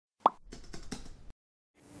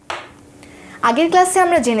আগের ক্লাসে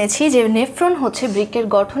আমরা জেনেছি যে নেফ্রন হচ্ছে বৃক্কের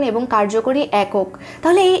গঠন এবং কার্যকরী একক।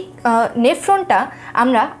 তাহলে এই নেফ্রনটা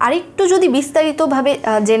আমরা আরেকটু যদি বিস্তারিতভাবে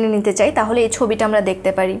জেনে নিতে চাই তাহলে এই ছবিটা আমরা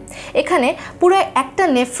দেখতে পারি। এখানে পুরো একটা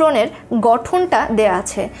নেফ্রনের গঠনটা দেয়া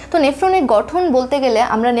আছে। তো নেফ্রনের গঠন বলতে গেলে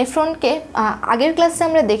আমরা নেফ্রনকে আগের ক্লাসে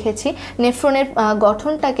আমরা দেখেছি নেফ্রনের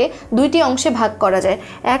গঠনটাকে দুইটি অংশে ভাগ করা যায়।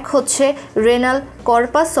 এক হচ্ছে রেনাল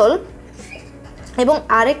কর্পাসল এবং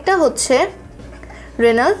আরেকটা হচ্ছে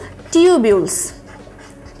রেনাল টিউবিউলস।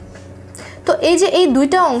 তো এই যে এই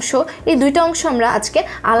দুইটা অংশ আমরা আজকে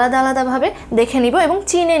আলাদা আলাদাভাবে দেখে নিব এবং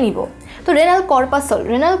চিনে নিব। তো রেনাল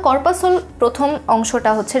কর্পাসল প্রথম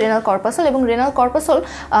অংশটা হচ্ছে রেনাল কর্পাসল এবং রেনাল কর্পাসল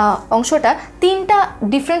অংশটা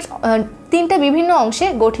তিনটা বিভিন্ন অংশে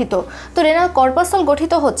গঠিত। তো রেনাল কর্পাসল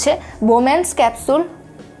গঠিত হচ্ছে বোম্যান্স ক্যাপসুল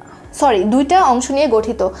দুইটা অংশ নিয়ে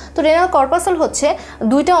গঠিত। তো রেনাল কর্পাসল হচ্ছে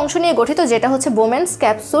দুইটা অংশ নিয়ে গঠিত, যেটা হচ্ছে বোম্যান্স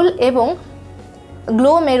ক্যাপসুল এবং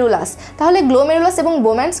গ্লোমেরুলাস। তাহলে গ্লোমেরুলাস এবং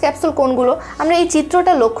বোম্যান্স ক্যাপসুল কোনগুলো আমরা এই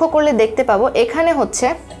চিত্রটা লক্ষ্য করলে দেখতে পাবো। এখানে হচ্ছে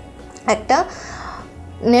একটা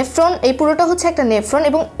নেফ্রন, এই পুরোটা হচ্ছে একটা নেফ্রন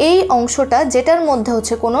এবং এই অংশটা যেটার মধ্যে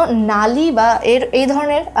হচ্ছে কোনো নালী বা এই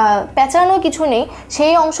ধরনের পেঁচানো কিছু নেই,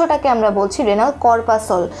 সেই অংশটাকে আমরা বলছি রেনাল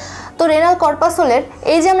কর্পাসল। তো রেনাল কর্পাসলের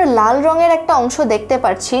এই যে আমরা লাল রঙের একটা অংশ দেখতে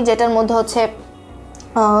পাচ্ছি, যেটার মধ্যে হচ্ছে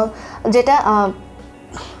যেটা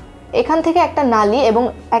এখান থেকে একটা নালী এবং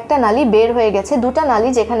একটা নালী বের হয়ে গেছে, দুটা নালী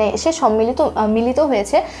যেখানে এসে মিলিত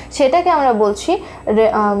হয়েছে, সেটাকে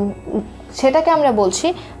আমরা বলছি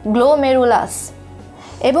গ্লোমেরুলাস।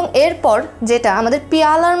 এবং এরপর যেটা আমাদের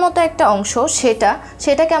পিয়ালার মতো একটা অংশ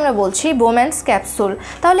সেটাকে আমরা বলছি বোম্যান্স ক্যাপসুল।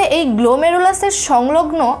 তাহলে এই গ্লোমেরুলাসের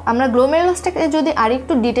সংলগ্ন আমরা গ্লোমেরুলাসটাকে যদি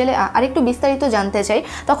আরেকটু বিস্তারিত জানতে চাই,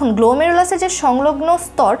 তখন গ্লোমেরুলাসের যে সংলগ্ন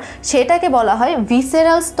স্তর সেটাকে বলা হয়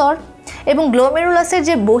ভিসেরাল স্তর এবং গ্লোমেরুলাসের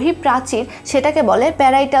যে বহিঃপ্রাচীর সেটাকে বলে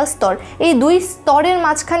প্যারাইটাল স্তর। এই দুই স্তরের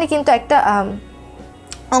মাঝখানে কিন্তু একটা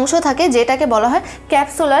অংশ থাকে যেটাকে বলা হয়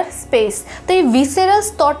ক্যাপসুলার স্পেস। তো এই ভিসেরাল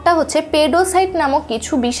স্তরটা হচ্ছে পেডোসাইট নামক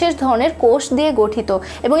কিছু বিশেষ ধরনের কোষ দিয়ে গঠিত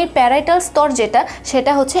এবং এই প্যারাইটাল স্তর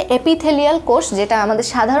সেটা হচ্ছে এপিথেলিয়াল কোষ, যেটা আমাদের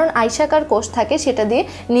সাধারণ আয়সাকার কোষ থাকে সেটা দিয়ে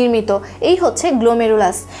নির্মিত। এই হচ্ছে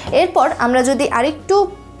গ্লোমেরুলাস। এরপর আমরা যদি আরেকটু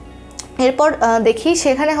দেখি,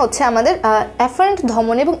 সেখানে হচ্ছে আমাদের অ্যাফারেন্ট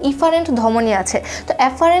ধমনী এবং ইফারেন্ট ধমনী আছে। তো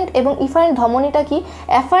অ্যাফারেন্ট এবং ইফারেন্ট ধমনীটা কি?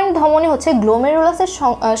 অ্যাফারেন্ট ধমনী হচ্ছে গ্লোমেরুলাসের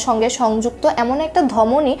সঙ্গে সংযুক্ত এমন একটা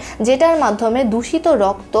ধমনী যেটার মাধ্যমে দূষিত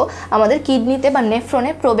রক্ত আমাদের কিডনিতে বা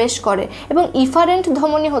নেফ্রনে প্রবেশ করে, এবং ইফারেন্ট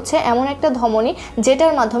ধমনী হচ্ছে এমন একটা ধমনী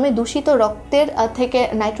যেটার মাধ্যমে দূষিত রক্তের থেকে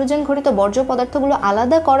নাইট্রোজেন ঘটিত বর্জ্য পদার্থগুলো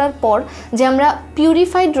আলাদা করার পর যে আমরা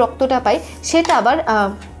পিউরিফাইড রক্তটা পাই, সেটা আবার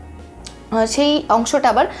সেই অংশটা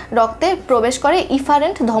আবার রক্তে প্রবেশ করে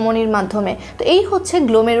ইফারেন্ট ধমনীর মাধ্যমে। তো এই হচ্ছে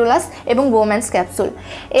গ্লোমেরুলাস এবং বোম্যান্স ক্যাপসুল।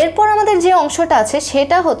 এরপর আমাদের যে অংশটা আছে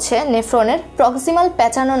সেটা হচ্ছে নেফ্রনের প্রক্সিমাল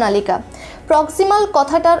প্যাঁচানো নালিকা। প্রক্সিমাল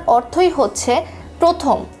কথাটার অর্থই হচ্ছে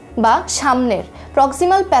প্রথম বা সামনের।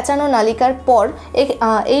 প্রক্সিমাল প্যাঁচানো নালিকার পর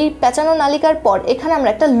এই প্যাঁচানো নালিকার পর এখানে আমরা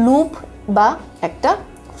একটা লুপ বা একটা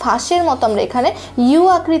ফাঁসের মতো আমরা এখানে ইউ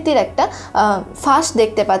আকৃতির একটা ফাঁস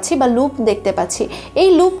দেখতে পাচ্ছি বা লুপ দেখতে পাচ্ছি। এই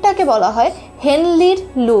লুপটাকে বলা হয় হেনলির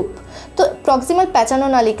লুপ। তো প্রক্সিমাল প্যাঁচানো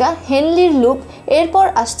নালিকা, হেনলির লুপ, এরপর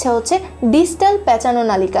আসছে হচ্ছে ডিস্টাল প্যাঁচানো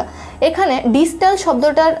নালিকা। এখানে ডিস্টাল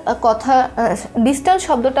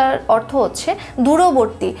শব্দটার অর্থ হচ্ছে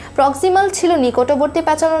দূরবর্তী। প্রক্সিমাল ছিল নিকটবর্তী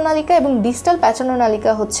প্যাঁচানো নালিকা এবং ডিস্টাল প্যাঁচানো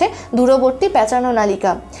নালিকা হচ্ছে দূরবর্তী প্যাঁচানো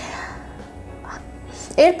নালিকা।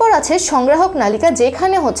 এরপর আছে সংগ্রাহক নালিকা,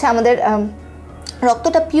 যেখানে হচ্ছে আমাদের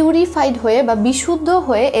রক্তটা পিউরিফাইড হয়ে বা বিশুদ্ধ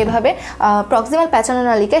হয়ে এভাবে প্রক্সিমাল প্যাঁচানো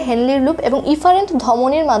নালিকা, হেনলির লুপ এবং ইফারেন্ট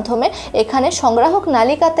ধমনীর মাধ্যমে এখানে সংগ্রাহক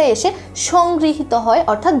নালিকাতে এসে সংগৃহীত হয়,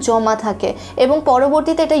 অর্থাৎ জমা থাকে, এবং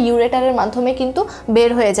পরবর্তীতে এটা ইউরেটারের মাধ্যমে কিন্তু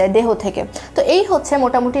বের হয়ে যায় দেহ থেকে। তো এই হচ্ছে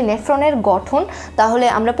মোটামুটি নেফ্রনের গঠন। তাহলে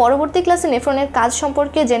আমরা পরবর্তী ক্লাসে নেফ্রনের কাজ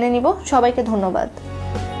সম্পর্কে জেনে নিব। সবাইকে ধন্যবাদ।